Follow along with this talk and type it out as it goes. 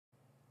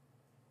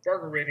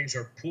Fargo ratings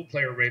are pool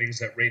player ratings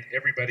that rate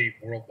everybody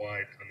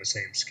worldwide on the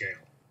same scale.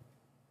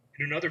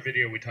 In another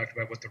video, we talked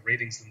about what the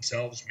ratings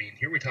themselves mean.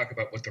 Here we talk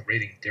about what the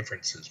rating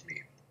differences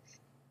mean.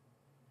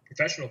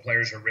 Professional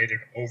players are rated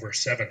over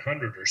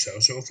 700 or so,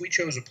 so if we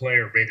chose a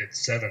player rated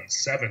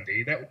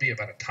 770, that would be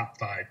about a top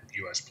 5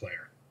 U.S.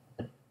 player.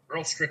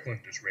 Earl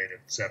Strickland is rated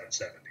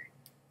 770.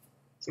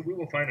 So we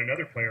will find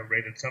another player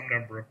rated some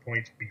number of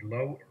points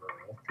below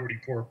Earl,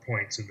 44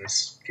 points in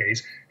this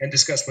case, and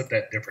discuss what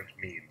that difference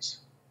means.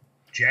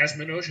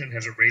 Jasmine Ocean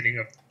has a rating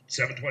of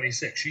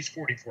 726. She's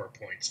 44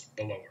 points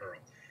below Earl.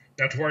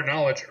 Now, to our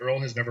knowledge,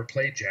 Earl has never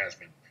played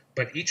Jasmine,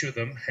 but each of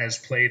them has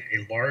played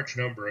a large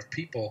number of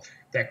people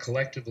that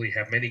collectively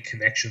have many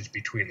connections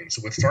between them.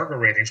 So with Fargo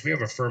ratings, we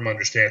have a firm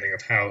understanding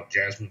of how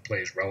Jasmine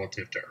plays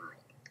relative to Earl.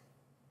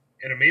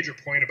 And a major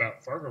point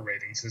about Fargo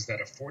ratings is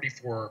that a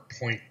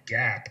 44-point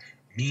gap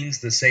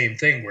means the same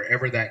thing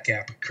wherever that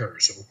gap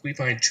occurs. So if we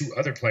find two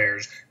other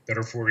players that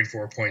are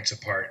 44 points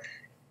apart,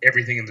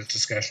 everything in this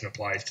discussion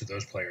applies to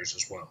those players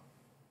as well.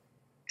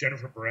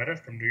 Jennifer Beretta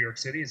from New York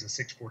City is a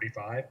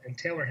 645, and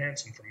Taylor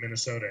Hanson from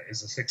Minnesota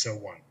is a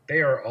 601.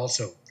 They are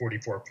also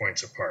 44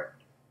 points apart.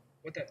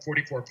 What that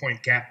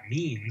 44-point gap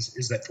means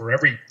is that for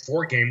every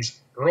 4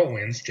 games Earl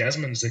wins,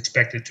 Jasmine is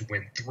expected to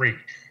win 3.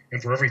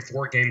 And for every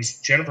 4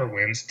 games Jennifer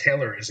wins,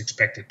 Taylor is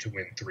expected to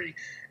win 3.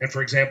 And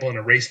for example, in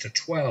a race to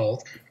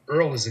 12,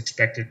 Earl is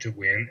expected to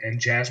win, and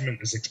Jasmine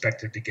is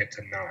expected to get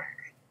to 9.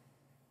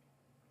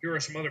 Here are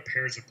some other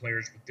pairs of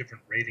players with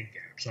different rating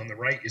gaps. On the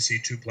right, you see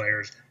 2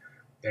 players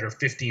that are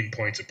 15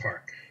 points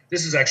apart.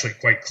 This is actually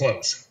quite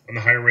close. When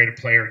the higher rated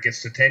player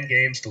gets to 10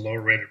 games, the lower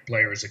rated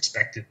player is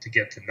expected to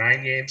get to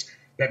 9 games.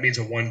 That means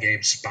a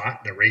 1-game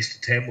spot in a race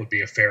to 10 would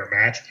be a fair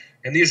match.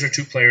 And these are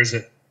 2 players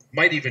that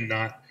might even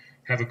not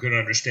have a good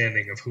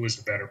understanding of who is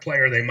the better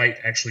player. They might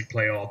actually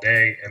play all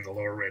day and the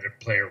lower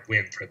rated player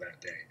win for that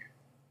day.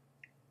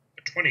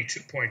 A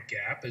 22-point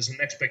gap is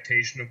an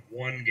expectation of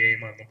 1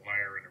 game on the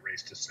wire in a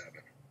race to 7.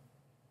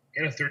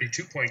 And a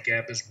 32-point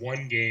gap is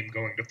 1 game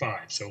going to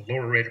 5. So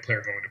lower rated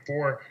player going to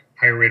 4,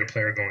 higher rated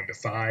player going to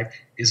 5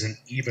 is an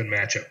even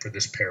matchup for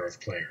this pair of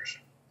players.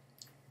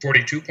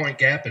 42-point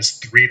gap is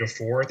 3 to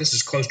 4. This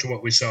is close to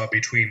what we saw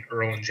between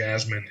Earl and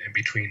Jasmine and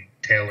between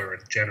Taylor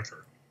and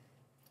Jennifer.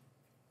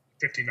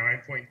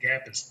 59-point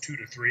gap is 2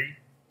 to 3,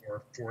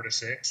 or 4 to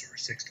 6, or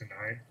 6 to 9.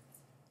 And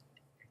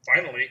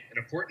finally, an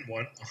important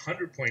one, a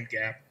 100-point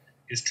gap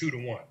is 2 to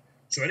 1.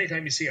 So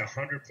anytime you see a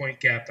 100-point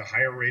gap, the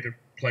higher rated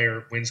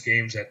player wins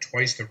games at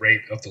twice the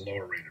rate of the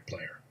lower rated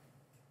player.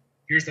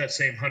 Here's that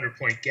same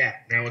 100-point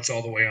gap. Now it's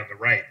all the way on the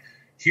right.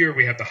 Here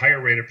we have the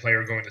higher rated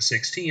player going to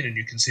 16, and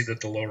you can see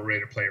that the lower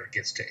rated player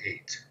gets to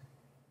 8.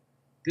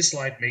 This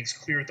slide makes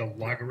clear the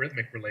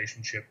logarithmic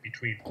relationship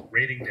between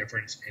rating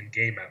difference and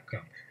game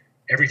outcome.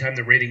 Every time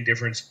the rating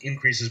difference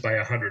increases by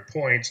 100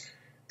 points,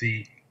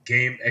 the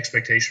game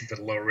expectation for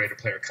the lower rated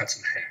player cuts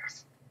in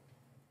half.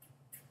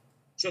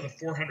 So the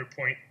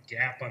 400-point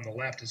gap on the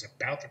left is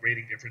about the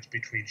rating difference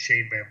between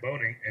Shane Van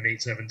Boening at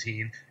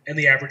 817 and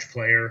the average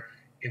player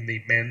in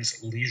the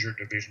men's leisure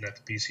division at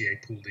the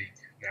PCA Pool League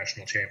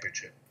National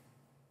Championship.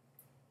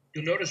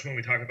 You'll notice when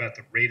we talk about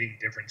the rating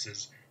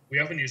differences, we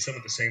often use some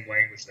of the same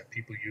language that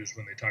people use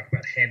when they talk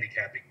about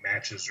handicapping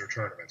matches or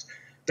tournaments.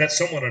 That's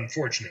somewhat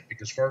unfortunate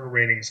because Fargo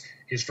ratings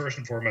is first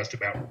and foremost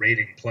about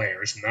rating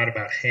players, not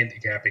about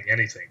handicapping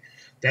anything.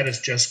 That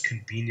is just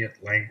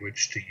convenient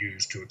language to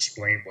use to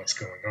explain what's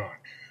going on.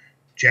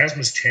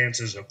 Jasmine's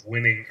chances of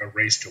winning a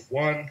race to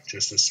 1,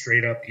 just a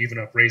straight up, even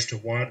up race to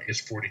 1, is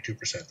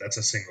 42%. That's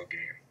a single game.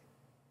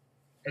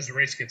 As the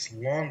race gets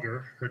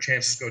longer, her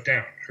chances go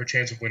down. Her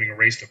chance of winning a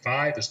race to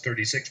 5 is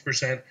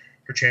 36%.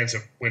 Her chance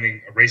of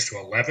winning a race to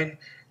 11,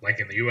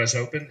 like in the U.S.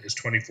 Open, is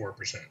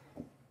 24%.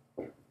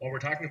 While we're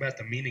talking about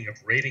the meaning of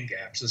rating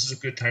gaps, this is a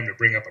good time to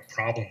bring up a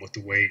problem with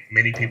the way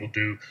many people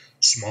do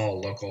small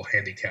local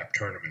handicap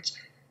tournaments.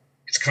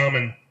 It's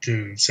common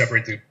to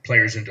separate the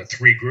players into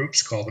 3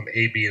 groups, call them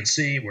A, B, and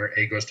C, where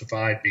A goes to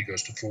 5, B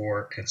goes to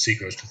 4, and C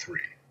goes to 3.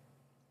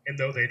 And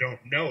though they don't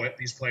know it,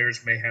 these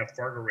players may have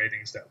Fargo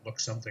ratings that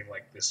look something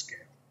like this scale.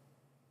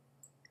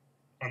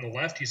 On the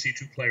left, you see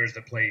 2 players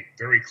that play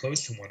very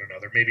close to one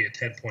another, maybe a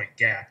 10-point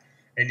gap,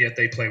 and yet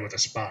they play with a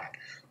spot.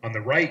 On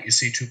the right, you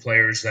see 2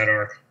 players that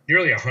are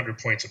nearly 100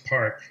 points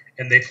apart,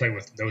 and they play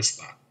with no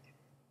spot.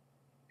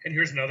 And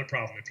here's another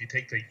problem. If you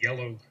take the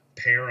yellow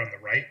pair on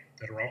the right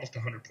that are almost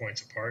 100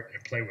 points apart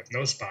and play with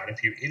no spot,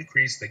 if you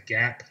increase the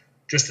gap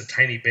just a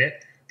tiny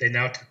bit, they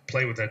now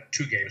play with a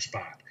 2-game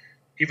spot,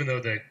 even though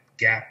the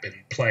gap in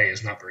play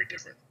is not very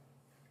different.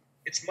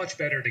 It's much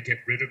better to get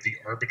rid of the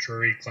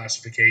arbitrary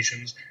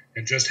classifications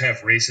and just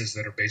have races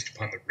that are based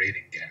upon the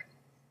rating gap.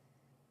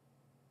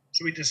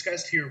 So we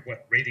discussed here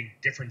what rating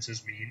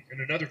differences mean. In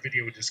another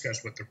video, we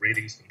discussed what the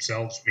ratings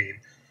themselves mean.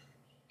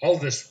 All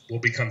of this will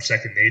become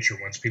second nature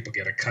once people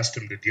get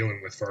accustomed to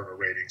dealing with Fargo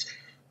ratings.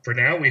 For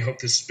now, we hope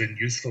this has been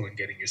useful in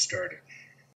getting you started.